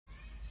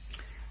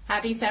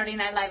Happy Saturday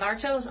Night Live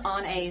art shows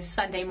on a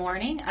Sunday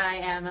morning. I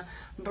am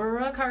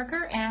Brooke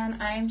Harker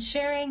and I'm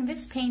sharing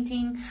this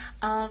painting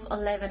of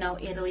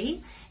Olevano,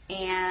 Italy.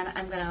 And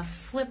I'm going to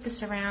flip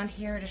this around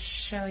here to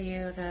show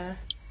you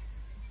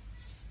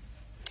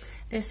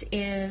this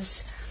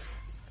is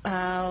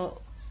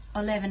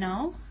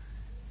Olevano,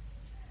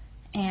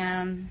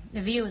 and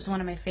the view is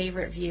one of my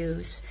favorite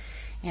views,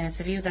 and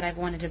it's a view that I've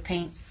wanted to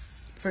paint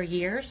for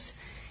years,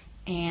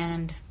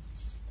 and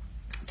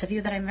it's a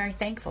view that I'm very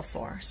thankful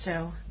for.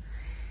 So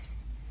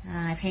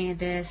I painted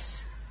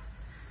this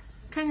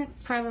kind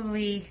of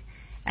probably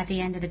at the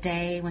end of the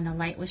day when the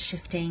light was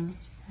shifting.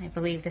 I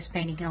believe this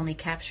painting can only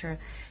capture a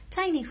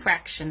tiny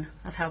fraction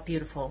of how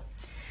beautiful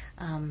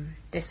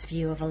this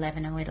view of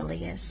Olevano,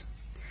 Italy is.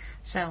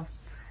 So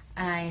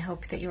I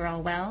hope that you're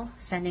all well,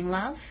 sending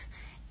love,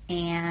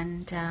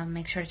 and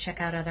make sure to check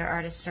out other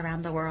artists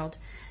around the world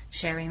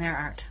sharing their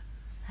art.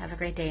 Have a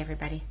great day,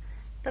 everybody.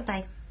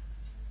 Bye-bye.